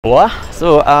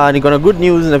So niko na good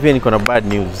news na pia niko na bad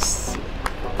news.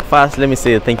 First, let me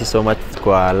say thank you so much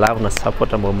kwa love na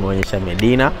support ambayo mmeonyesha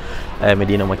Medina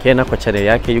Makena kwa channel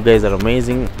yake. You guys are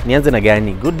amazing. Nianze na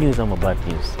gani? Good news ama bad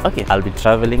news? Okay, I'll be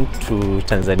traveling to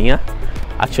Tanzania.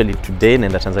 Actually today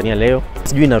naenda Tanzania leo.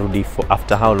 Sijui narudi for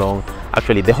after how long.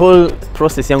 Actually the whole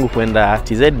process yangu kuenda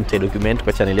TZ nita document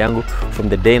kwa channel yangu from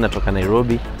the day natoka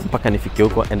Nairobi mpaka nifike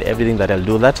huko and everything that I'll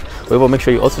do that. Kwa hivyo make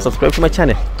sure you also subscribe to my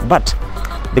channel. But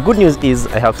the good news is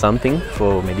I have something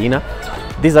for Medina.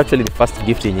 This is actually the first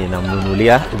gift yenye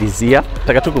namnunulia this year.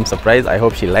 Nataka tu kumsurprise. I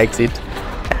hope she likes it.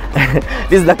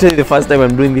 This is actually the first time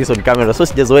I'm doing this on camera. So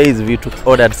she just ways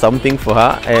ordered something for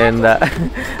her and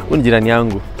huyu jirani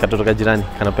yangu katotoka jirani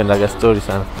kanapenda story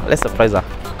sana. Let's surprise her.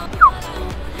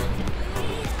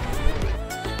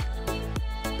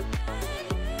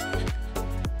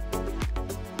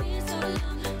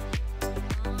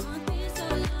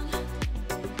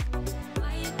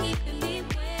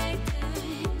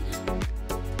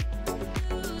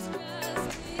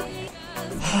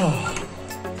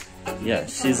 Yeah,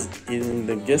 she's in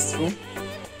the guest room.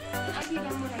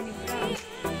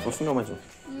 Wafunga macho.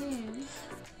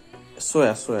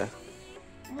 Swear.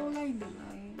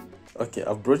 Okay,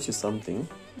 I've brought you something.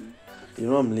 You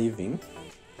know I'm leaving.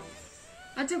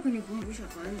 Acha kunikumbusha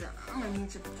kwanza.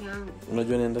 Niache peke yangu.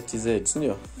 Unajua naenda TZ, si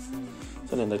ndio?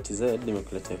 So naenda TZ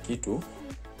nimekuletea kitu.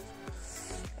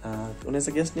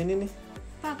 Unaweza guess ni nini?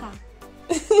 Paka.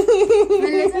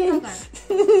 Meleza paka.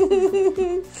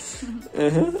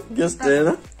 Guess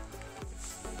tena.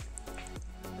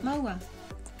 Maua.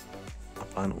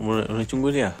 Hapana,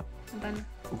 unachungulia? Hapana.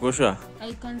 Uko sure?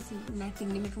 I can't see nothing.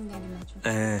 Nimefunga macho.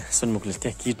 So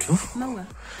nimekuletea kitu. Maua.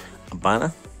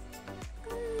 Hapana.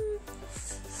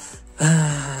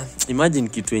 Imagine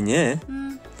kitu yenye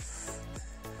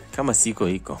kama siko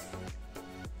iko.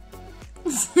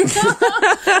 That's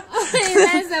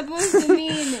supposed to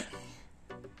mean.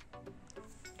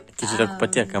 Kitu cha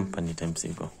kupatia company time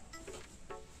siko.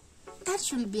 That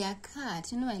should be a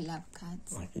cat. You know I love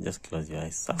cats. Okay, just close your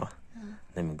eyes, sawa?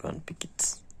 Let me go and pick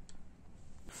it.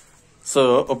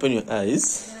 So, open your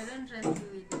eyes. I don't trust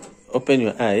you. Open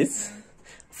your eyes.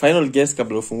 Final guess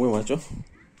kabla ufungue macho.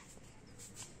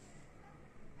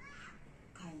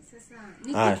 Sasa,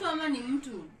 ni kitu ama ni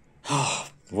mtu?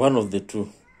 One of the two.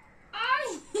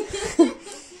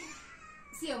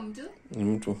 Sio mtu? Ni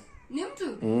mtu. Ni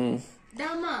mtu?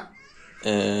 Dama.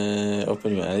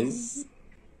 Open your eyes.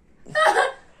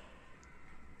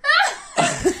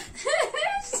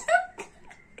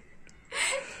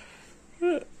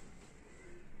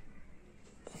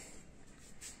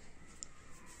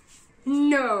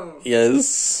 No.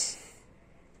 Yes.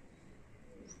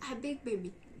 A big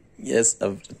baby. Yes,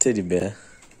 a teddy bear.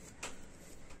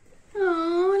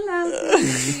 Oh, love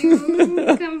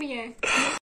you. Come here.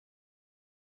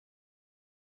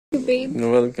 Babe.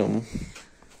 You're welcome.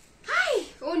 Hi.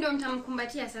 Huyu ndo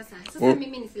mtamkumbatia sasa. Sasa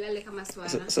mimi nisilale kama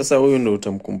swara. Sasa huyu ndo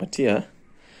utamkumbatia.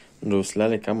 Ndo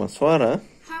usilale kama swara.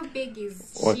 How big is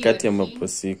she? Wakati ambapo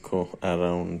siko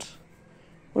around.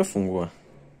 Wewe fungua.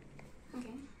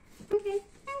 Okay.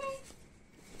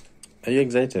 Are you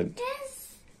excited? Yes.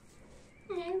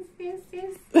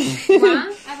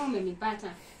 Wow, hapo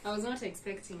umenipata. I was not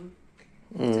expecting.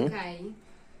 Okay.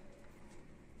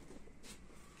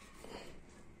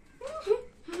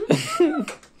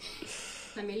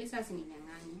 Na Melissa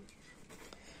sininyang'anya.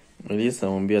 Melissa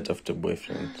mwambie atafute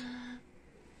boyfriend.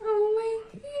 Oh my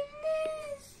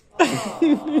goodness.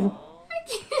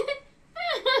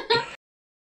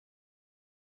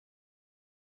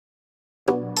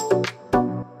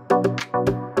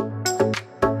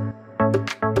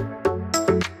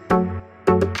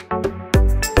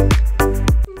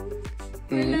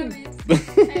 I love it.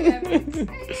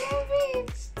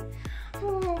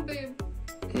 Oh, babe.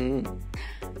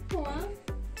 What?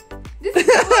 This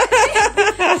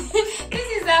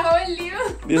is a whole you.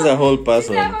 This is a whole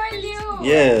person. This is a whole you.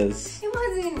 Yes.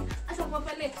 Imagine. Asa kwa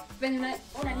pale. When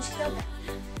unanishika.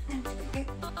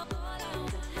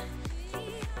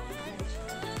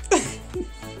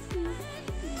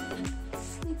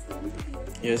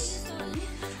 Yes.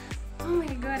 Oh my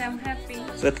God, I'm happy.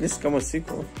 So at least kama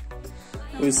siko.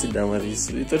 Who is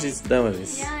Damaris? You thought it's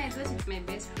Damaris? Yeah, I thought it's my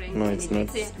best friend. No, it's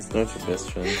not. It's not your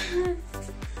best friend.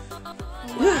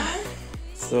 Wow.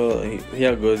 So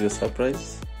here goes your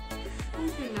surprise.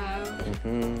 Thank you, love.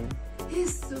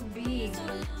 He's so big.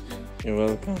 You're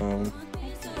welcome.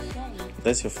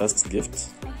 That's your first gift.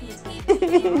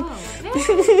 Wow.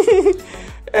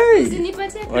 Hey!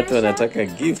 Watu wanataka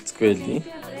gift kweli.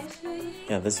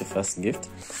 Yeah, that's your first gift.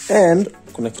 And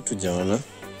kuna kitu jaona.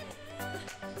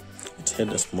 It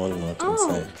had a small note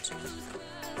inside.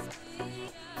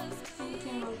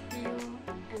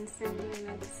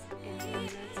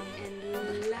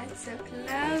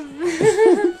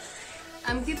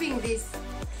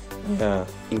 Yeah,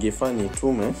 ingefaa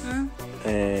nitume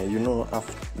you know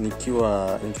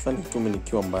nikiwa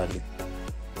nikiwa mbali.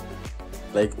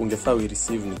 Like ungefaa we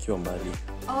receive nikiwa mbali.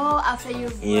 Oh, after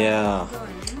you've yeah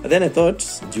gone. And then I thought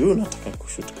juu nataka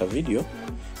kushoot ka video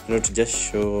you know to just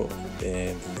show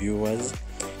the viewers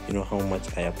you know how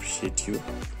much I appreciate you.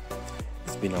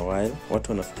 It's been a while.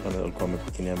 Watu walikuwa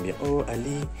wamekuniambia, "Oh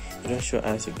Ali, you don't show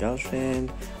us your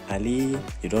girlfriend. Ali,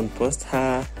 you don't post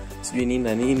her." Sijui nini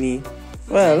na nini.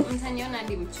 Well,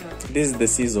 this is the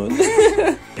season.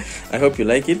 I hope you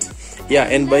like it. Yeah,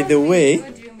 and by the way,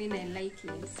 what do you mean I like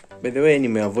it? By the way,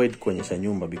 nime avoid kuonyesha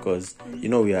nyumba because you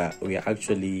know we are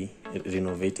actually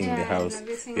renovating the house.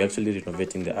 We're actually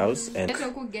renovating the house and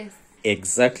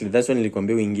exactly that's when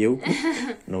nilikwambia uingie huko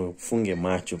na ufunge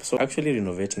macho. So actually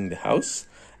renovating the house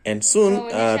and soon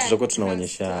tutakuwa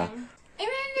tunaonyesha.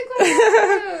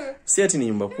 Si ati ni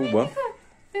nyumba kubwa.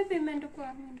 Pepe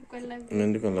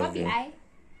imeandikwa love.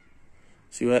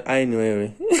 Si I ni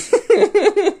wewe.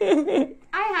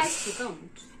 I has to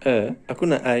count.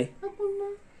 Hakuna I. Hakuna.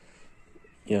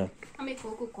 Yeah.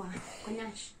 Amekuwa kwa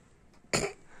Nash.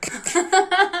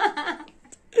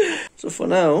 So for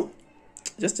now,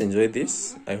 just enjoy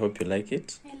this. I hope you like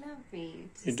it. I love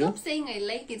it. You Stop do? saying I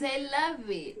like it. I love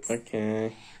it.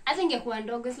 Okay. I think ingekuwa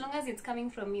ndogo as long as it's coming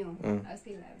from you. I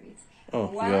still love it.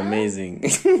 Oh, wow. You're amazing.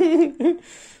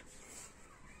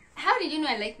 How did you know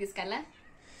I like this color?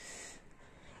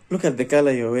 Look at the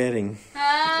color you're wearing.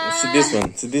 See this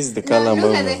one. See, this is the color. No,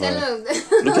 look at the color of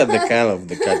the Look at the color of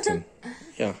the curtain.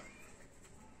 Yeah.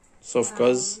 So of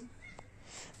course,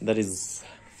 that is.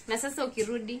 Na sasa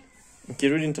ukirudi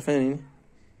Nitafanya nini?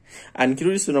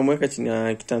 Nikirudi si unamweka chini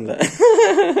ya kitanda.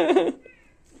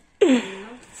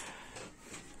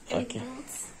 Okay.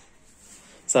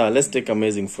 So let's take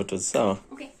amazing photos. So,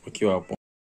 okay. Ukiwa hapo.